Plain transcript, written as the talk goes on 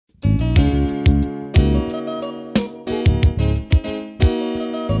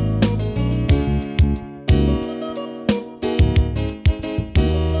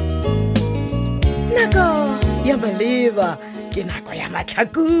maleba ke nako ya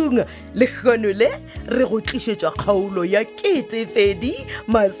matlhakong le kgono le re go tlišetšwa kgaolo ya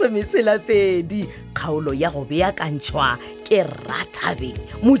 2022 kgaolo ya go beakantšhwa ke Rethabile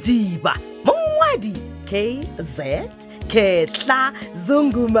modiba mongwadi KZ Ketla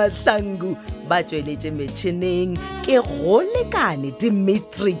Zungu Mahlangu ba tsweletše metšhineng ke go lekane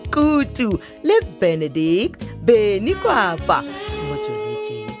Dimitri Kutu le Benedict Benikwapa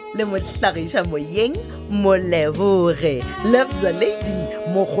motsweletši le mohlagiša moyeng Moleboge Lebza Lady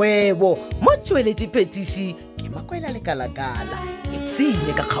Mokgwebo motsweletši phetiši ke Makwela Lekalakala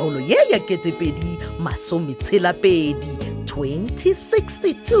ipsine ka kgaolo ye ya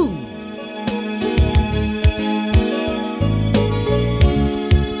 2062.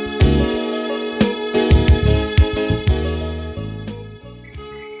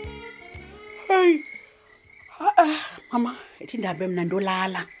 Mama, itindaba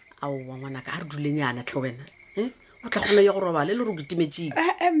mnandolala. Aowa ngwanaka a re dulenyana tlhe wena o tla kgona ya go robala le re go timetšeng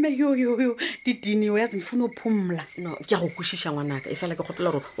Mme yo ditiniwe ya zifuna uphumla. no ke a go kwešiša ngwanaka e fela ke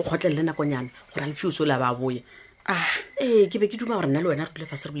kgopela gore o kgotlelele nakonyana gore Alfios o la ba boye ke be ke duma gore nna le wena re tule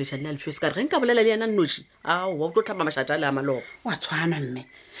fase re bolešane le Alfios ka re ge nka bolela le yena nnoši aowa o tlo tlhama mašata a le a malogo Wa tshwana mme.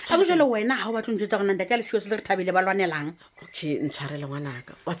 A go jalo wena ha o batla ntse tsa gona ntate Alfios le Rethabile ba lwanelang. okay ntshwarele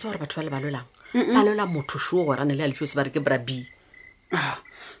ngwanaka wa tseba gore batho ba le ba lwelang ba lwela motho shuo gore a ne le Alfios ba re ke brabi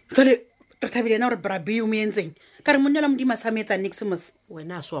Jale Rethabile na gore brabi o mo entseng. Ka re monnela modimo sa metsa Nixmus.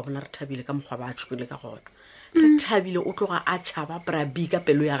 wena a se wa bona Rethabile ka mokgwa ba a tshokile ka gona Rethabile o tloga a tšhaba brabi ka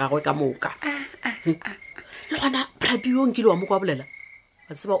pelo ya gagwe ka moka le gona brabi yo nkile wa mo kwa bolela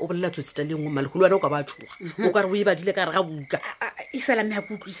a tseba o bolela tsotsita le ngwe malego le wena o ka ba tshoga o ka re o e badile ka re ga buka E fela mme a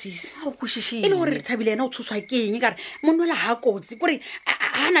go utlwisisa. a o kwešišile E le gore Rethabile yena o tshoswa ke eng ka re monnola ha kotsi gore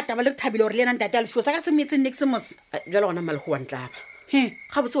a na taba le Rethabile gore le yena ntate Alfios a ka se metse Nixmus. jalo gona malego wa ntlaba He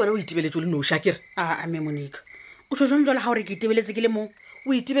ga botse wena o itebeletse o le noši a kere mme Monica. O tshojong jalo ha gore ke itebeletse ke le mo.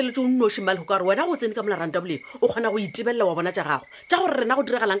 o itebeletse o nnoši malego ka gore wena go tsene ka mola Rantabile o kgona go itebelela wa bona tša gago tša gore rena go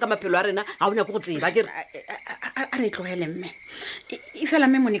diragalang ka maphelo a rena ga o nyako go tseba kere A re tlogele mme. E fela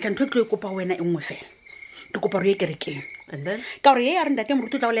mme Monica ntho e tlo e kopa wena e nngwe fela. Ke kopa re ye kerekeng. and then Ka gore ye ya re ntate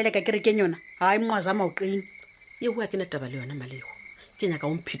moruti o tla bolela ka kerekeng yona. Ha e mngwaza maoqeng. yeo ya ke ne taba le yona malego ke nyaka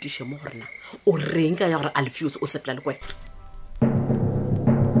o mphetiše mo gorena o reng ka ya gore Alfios o sepela le kwefa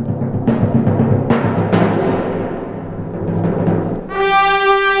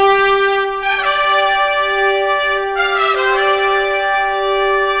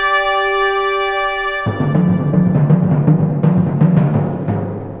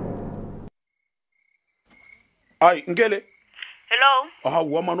Ai nkele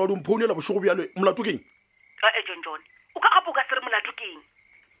Hello? wa mano di mphounela bošego bjalo molato keng John. O ka apoka se re molato keng?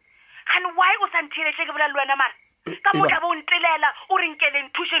 Gane why o sa ntheeletše ke bolela le wena mara? Ka mo tla bo ntelela o re nkele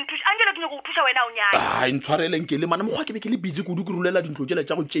nthushe. Angele ke nyako go thuša wena o nyaka. ai ntshwarele nkele mana mokgwa ke be ke le busy kudu ke rulela dintlo tšela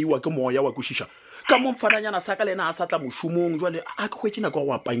tša go tšeiwa ke moya wa kwešiša ka mo mfananyana sa ka le ena a sa tla mošomong jwale a ke hwetše nako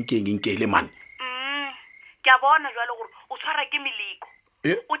wa pankeng nkele man Ke a bona jwale gore o tshwara ke meleko.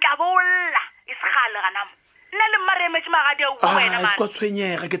 O tla bolla e segale ganamo. Nna le mmaremetse magadi a o wena se kwa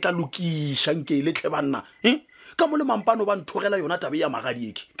tshwenyega ke tla lokiša nkele tle banna ka mo le mampano ba nthogela yona tabe ya magadi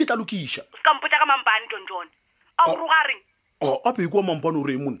eke ke tla lokiša O ska mpotša ka mampane John. A o roga reng? ape kwa mampano o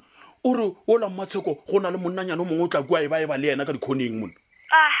re monna o re o la mmatsheko go na le monnanyana o mongwe o tla kua e ba le yena ka dikhoneng monna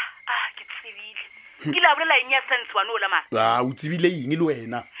Ke tsebile. Ke la bolela eng ya sense wane o la mara. o tsebile eng le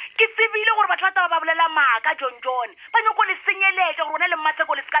wena Ke tsebile gore batho ba taba ba bolela maaka John. Ba nyako le senyeletša gore wena le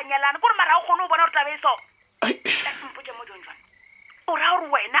mmatseko le sekanyelana gore mara o kgone o bona gore tabe e so. Mpotše mo John. O ra gore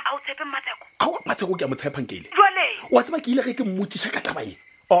wena a o tshepe mmatseko? Mmatseko ke a mo tshepa nkele Jwale wa tseba ke ile ge ke mmotšiša ka taba e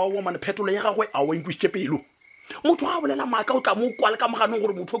aowa mane phetolo ya gagwe a wa inkwisitše pelo motho ga a bolela maaka o tla mo kwa le ka moganong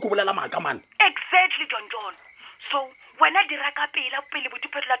gore motho o ke bolela maaka mane exactly John. So wena dira ka pele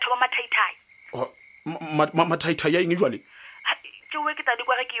botiphetola thoba mathaithai. mathaithai ya eng jwale Joooo ke tadi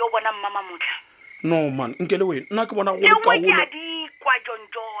kwa ge ke yo bona mmama motlha. no man nkele wena nna ke bona go le Joooo ke kaone a di kwa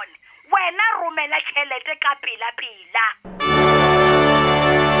John. Wena romela tšhelete ka pela.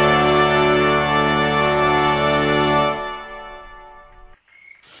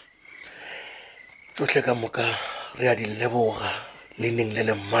 tsohle ka moka re a di leboga le neng le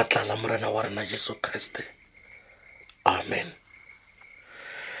le maatla la morena wa rena Jesu Kriste amen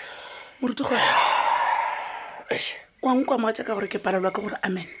Moruti go wa nkwa moatša ka gore ke palelwa ke gore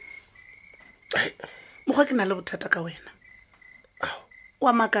amen. Mokgwa ke na le bothata ka wena.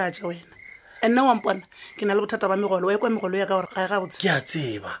 Wa makatša wena. Nna wa mpona ke na le bothata ba megolo wa ekwa megolo ya ka gore ga e ga botse. ke a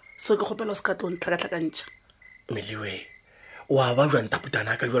tseba So ke kgopela o se ka tlo ntlhakatlhakantšha. meliwe wa ba jwang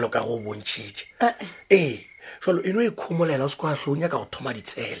taputana ka jwalo ka go bontšhitše jwalo eno e kgomolela o se kwa hlonya ka go thoma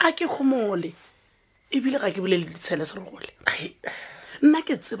ditshele A ke khomole. ebile ga ke bolele ditshele serogole ai nna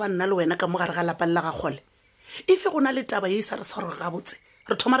ke tseba nna le wena ka mogare ga lapa la gagole ife go na le taba ye e sa re tshware ga botse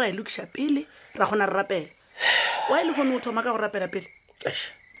re thoma ra e lokiša pele ra gona re rapela wa e le gone o thoma ka go rapela pele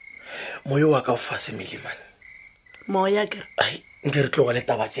moyo wa ka o fase melimane moya kere ai nke re tloga le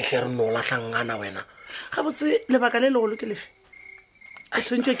taba tšetlhe re no latlhangana wena ga botse lebaka le legolo ke lefe o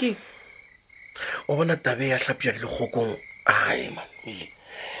tshwentswe keng o bona tabe ya tlhapia le kgokong ai man ile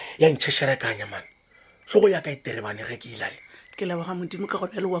ya ntšhešerekanya man tlogo ya ka e terebane ge ke ilale ke leboga modimo ka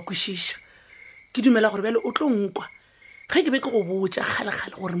gore bjale wa kwešiša ke dumela gore bjale o tlo nkwa ge ke be ke go botša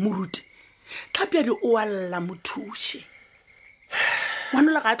kgale-kgale gore moruti tlhapiadi o a lla mothuše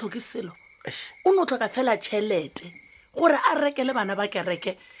ngwanola ga a tlhoke selo o no tlhoka fela tšhelete gore a rekele bana ba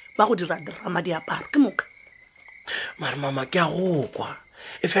kereke ba go dira drama diaparo ke moka mare mama ke a go kwa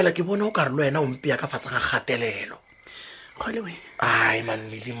e fela ke bona o ka re le wena o mpea ka fatshe ga kgatelelo kgole we ai man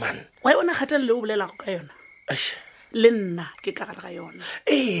lili man wa e bona kgatelelo o bolelago ka yona le nna ke ka gare ga yona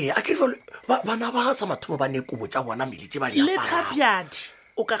a ke jalo bana ba sa mathomo ba nekobo tša bona meletse ba le diaparo tlhapiadi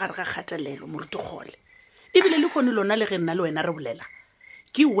o ka gare ga kgatelelo moruti kgole ebile le kgone lona le ge nna le wena re bolela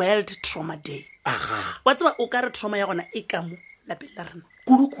ke World Trauma Day aga wa tseba o ka re trauma ya gona e ka mo lapeng la rena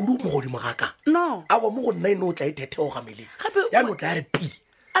kudu mo godimo ga ka no a wa mo go nna e no tla e thetheo ga meleng ya no tla re pi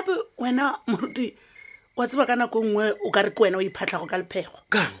ape wena moruti wa tseba ka nako nngwe o ka re ke wena o iphatlhago ka lephego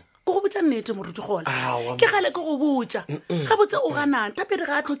kang go go botsa nnete moruti gole Aowa, ke gale ke go botsa ga botse o ganang thapedi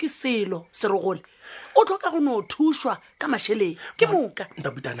ga a tlhoke selo serogole o tlhoka go no thušwa ka mašheleng ke moka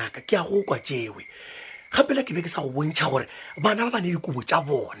ntabutanaka ke a go kwa tšewe gapela ke be ke sa go bontšha gore bana ba bane dikobo tša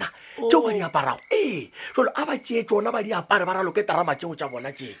bona tšeo ba di aparago jalo a ba tšee tsona ba di apare ba raloke tarama tšeo tša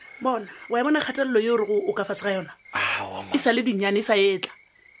bona tšeo bona wa e bona kgatelelo ye ore o ka fase ga yona e sa le dinyane e sa etla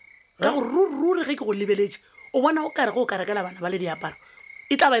ka go ruri ge ke go lebeletše o bona o kare go o ka rekela bana ba le diaparo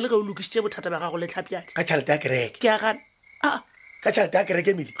e tla ba e le ge o lokišitše bothata ba gago le tlhapiadi ka tšhalete ya kereke ke a gana ka tšhalete ya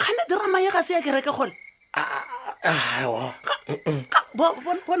kereke mele gane drama ye ga se ya kereke gole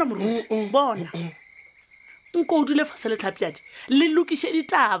bona moruti bona nko o dule fase le tlhapiadi le lokiše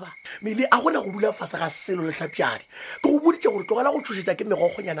ditaba mele a gona go dula fase ga selo le tlhapiadi ke go boditše gore tlogela go tšhošetša ke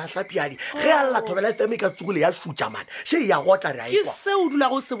megokgonyana ya tlhapiadi ge a lla thobela fm ka tsogole ya šutša mane še ya gotla re a ke ekwa se o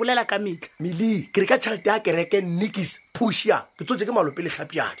dula go se bolela ka metla mele ke re ka tšhalete ya kereke nikis pusia ke tsotse ke malope le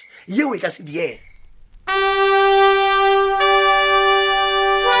tlhapiadi yeo e ka se diele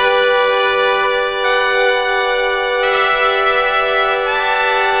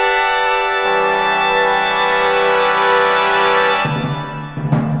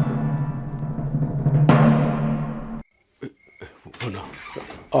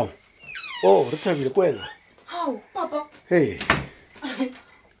Rethabile ko wena Hao, papa. Hey.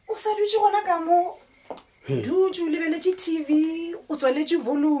 O sa dutse gona ka mo. Dutse o lebeletše TV, o tswaletše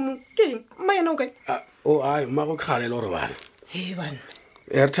volume. Keng? Mma yena o kae? Ai mma go kgalela gore bana He bana.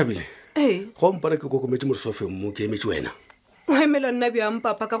 Rethabile Go mpana ke kokometse mo sofeng mo ke emetse wena o emela nna bjang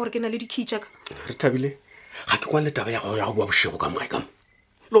papa ka gore ke na le dikey tša ka. Rethabile ga ke kwane le taba ya go bua bošego ka mogae kamo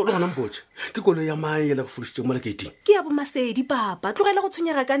lo gona mpotse ke kolo ya mae ele go fodišitše mo lekeiting Ke ya bomasedi papa, tlogela go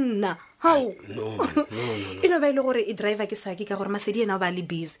tshwenyega ka nna. Hao. no E no ba ile gore e driver ke saki ka gore masedi yena o ba le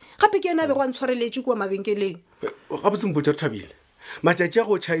busy. Gape ke yena be go ntshwareletše kwa mabenkeleng. ga botse mpotse Rethabile matšatši a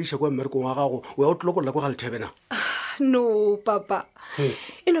go tšhaiša kwa mmerekong wa gago o ya o tlolokolola kwa ga lethebena No papa.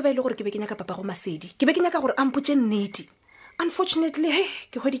 E no ba ile gore ke be ke nyaka papa go masedi. Ke be ke nyaka gore a mpotše nnete. Unfortunately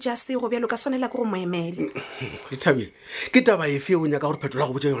ke hweditša sego bjalo ka swanela ke go moemele. Rethabile ke taba efe o nyaka gore phetola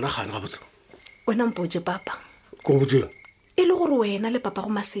go botse yona gane ga botse Wena mpotše papa. ko botseng E le gore wena le papa go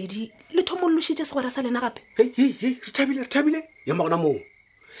masedi le thomollošitše segwera sa lena gape. hei Rethabile ya magona moo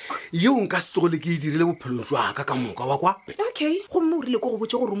yeo nka se tsogole ke e dirile bophelong jwa ka moka wa kwa Okay, gomme o rile ko go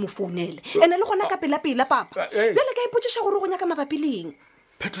botse gore o mo founele ene le gona ka pela papa bjale ka ipotšiša gore go nyaka mabapi leng.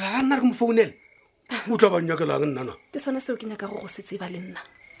 phetola ra nna re mo founele o tla ba nyakelang nnana Ke sona seo ke nyaka go se tseba le nna.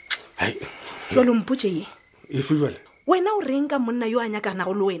 hai Jwale mpotše ye efe jwale wena o reng ka monna yo a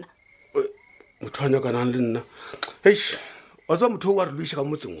nyakanago le wena. motho a nyakanang le nna hei wa tseba motho o wa re loiša ka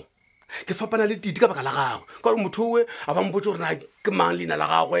motseng o ke fapana le titi ka baka la gagwe ka gore motho oe a ba mpotse gore na ke mang leina la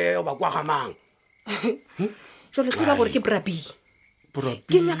gagwe o ba kwa ga mang Jwale tseba gore ke brabi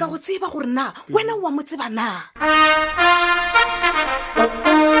ke nyaka go tseba gore na wena o wa mo tseba na.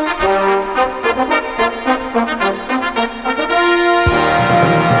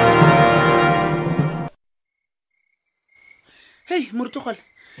 hei moruti gole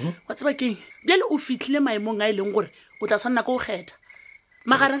wa tseba keng bjale o fitlhile maemong a e leng gore o tla tshwanna ko go kgetha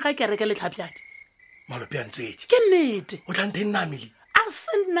magareng ga kereke le tlhapiadi malope a ntswetse ke nnete o tla nthe nnamele a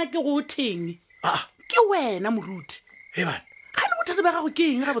se nna ke go theng ke wena moruti he bana ga ne bothata bothata ba gago ke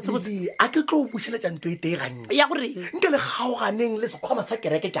eng ga botsebotse a ke tlo bušeletša nto e tee gantši ya goreng nke le kgaoganeng le sekgwama sa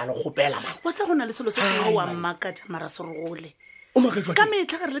kereke ke a le kgopela man wa tsa go na le selo se sengwe wa mmakatša mara serogole o makatšwa ka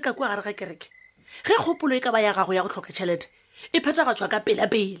metlha ga re le ka kua gare ga kereke ge kgopolo e ka ba ya gago ya go tlhoka tšhelete e phethagatswa ka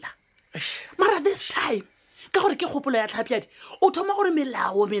pela-pela mara this time ka gore ke kgopolo ya tlhapjadi o thoma gore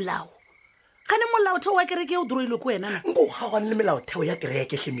melao gane molaotheo wa kereke o doroile ko wena na nko o kgaogane le melaotheo ya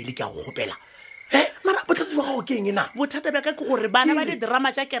kereke hlemele ke a go gopela mara botlhatsi jwa gago ke eng na bothata ba ka ke gore bana ba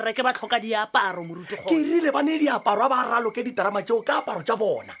didrama tša kereke ba tlhoka diaparo moruti ke rile ba ne diaparo a ba raloke didrama tšeo ka aparo tša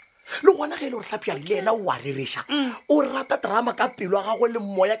bona le gona ge e le gore tlhapjadi le ena o a rereša o rata drama ka pelo a gago le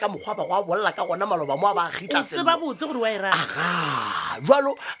mmoya ka mokgwa ba go a bolela ka gona maloba mo a ba gitla se ba botse gore wa e rata aga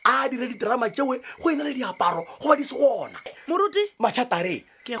jalo a dire didrama tšewe go ena le diaparo go ba di se gona moruti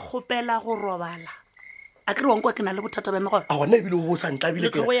matšhatare ke kgopela go robala a ke re wankwa ke na le bothata ba megolo a gona ebile o bo santlabile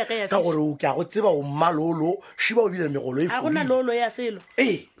Letlogo ya ka ya ka gore o ke a go tseba o mmalolo shiba o bile megolo e a gona lolo ya selo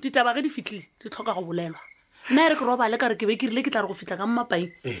ee ditaba ge di fitlhile di tlhoka go bolelwa nna re ke robale ka re ke be ke rile ke tla re go fitlha ka mmapaing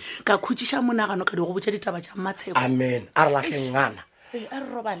ka khutsiša monagano ka di go botsa ditaba tša mmatsheko amen a re latlheng ngana a re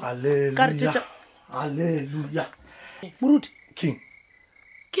robale halleluja halleluja moruti king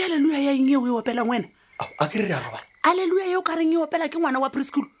ke aleluya ya eng eo e opelang wena a ke re re a robale aleluya eo ka reng e opela ke ngwana wa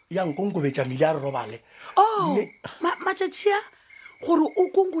preschool ya nkonkobetša mile a re robale o matšatšia gore o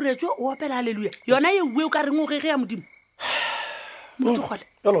konkuretswe o opela aleluya yona e bue o ka reng o gege ya modimo moruti gole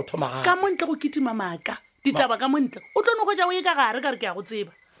jalo thoma ka montle go ketima maaka ditaba ka montle o tlo no go ja o e ka gare ka re ke ya go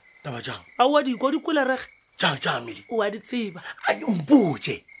tseba taba jang a o a diko di kolerege jang mile o a di tseba a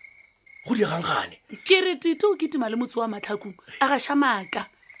mpotse go di gangane ke re tite o ketima le motse wa matlhakong a gaša maaka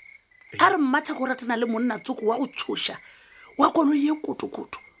a re mmatsha go ratana le monna tsoko wa go tshoša wa kono ye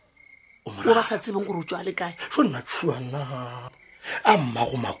kotokoto o ba sa tsebeng gore o tswa le kae so nna tšhuana a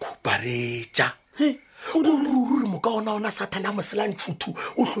mmago makhuparetša o ruri mo ka ona sathane a moselantšhuthu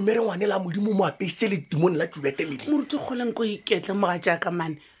o hlomere ngwane la modimo mo apešitše le timone la tšubete medimo moruti kgoleng ko iketle moga jaaka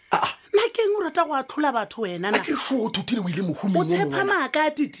mane nna keng o rata go atlhola batho wena na ke fo o thuthile o ile o mohumeng tshepa maaka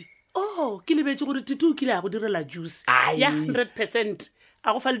a titi ke lebetse gore titi o kile a go direla juice ya 100%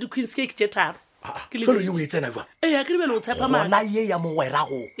 a go fa le di-queens cake tše tharo jalo ye o e tsena jwa ee ke lebele o tshepa maaka gona ye ya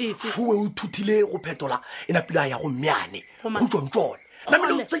mogwerago Efe? foe o thuthile go phetola e napile a ya go mmeane Go ma- go tsontsone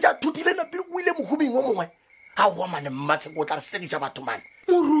namele Gole. o tseja thuthile napile o ile mohumeng o mongwe a oa mane mmatsheko o tla re sediša batho mane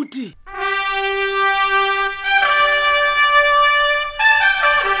moruti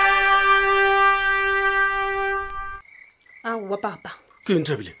aowa papa ke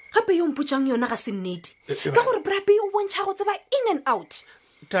nthabile gape yo mpotsang yona ga se nnete ka gore brape o bontšha go tseba in and out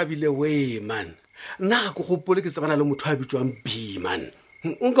Thabile we man nna ga ke gopole ke tsebana le motho a bitswang b man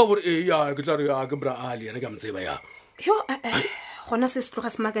nka gore ya ke tla re ya ke bra ali yena ke a motseba ya yo gona se se tloga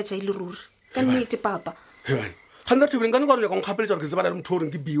se makatša e le ruri ka nnete papa heban ga nna Thabile nka ne ka gore nyaka nkgapeletša gore ke tsebana le motho o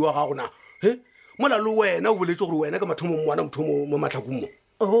reng ke biwa ga gona mola le wena o boletse gore wena ka mathomo moana motho mo matlhakong mo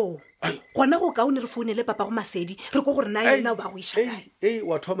gona go kaone re founele papa go masedi re ko gore na yena o ba go iša kae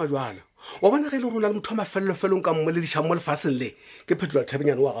wa thoma jwana wa bona ge e le rona le motho a mafellofelong ka mmoledišang mo lefatsheng le ke phetola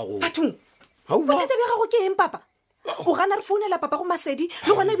thabenyane wa gago bathong bothata bja gago ke eng papa o gana re founela papa go masedi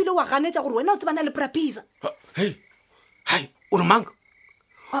le gona ebile wa ganetša gore wena o tsebana le brapisa hei hai o re mang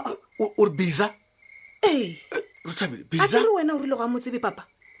o re Bizza ee Rethabile a Bizza ke re wena o rile go a motsebe papa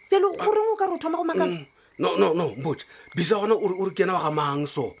bjale goreng o ka re o thoma go makala no mbotse Bizza gona o re ke ena wa ga mang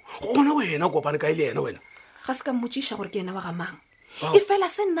so gona wena o kopane kae le ena wena ga se ka mmotšiša gore ke ena wa ga mang e fela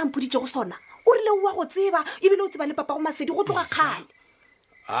se nna mpoditše go sona o rile oa go tseba ebile o tseba le papa go masedi go tloga kgale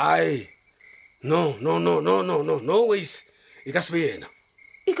ai no ways e ka se be yena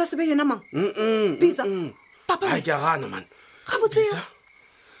e ka sebe yena mang Bizza papa ai ke a gana man ga botse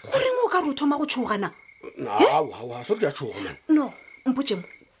goreng o ka re o thoma go tšhogana awa sore ke a tshoga man no mpotse mo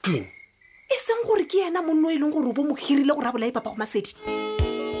keng e seng gore ke yena monno e leng gore o bo mo hirile gore a bolae papa go masedi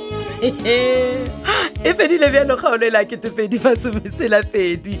e fedile bjalo kgaolo e la ketepedi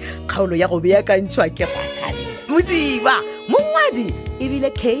masomeselapedi kgaolo ya go beakantšhwa ke Rethabile modiba mongwadi ebile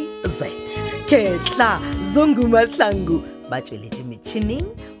KZ ketla zungu mahlangu ba tšweletše metšhineng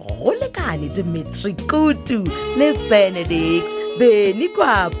go lekane Dimitri Kutu le Benedict Beni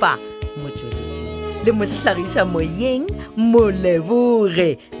Kwapa motšweletši le mohlagiša moyeng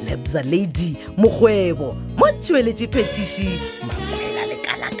Moleboge lebza lady mokgwebo motšweletši phetiši makwela le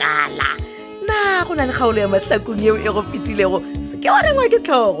kalakala na go na le kgaolo ya mahlakong yeo e go fetilego se ke wa rengwa ke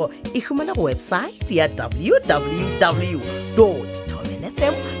tlhogo e humana go website ya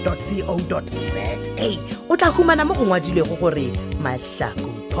www.tomenfm.co.za o tla humana mo go ngwadilwego gore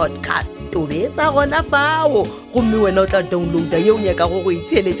Mahlakong podcast tobetsa gona fao gomme wena o tla downloada yeo nyaka go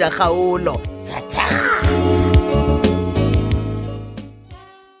itheletša kgaolo tata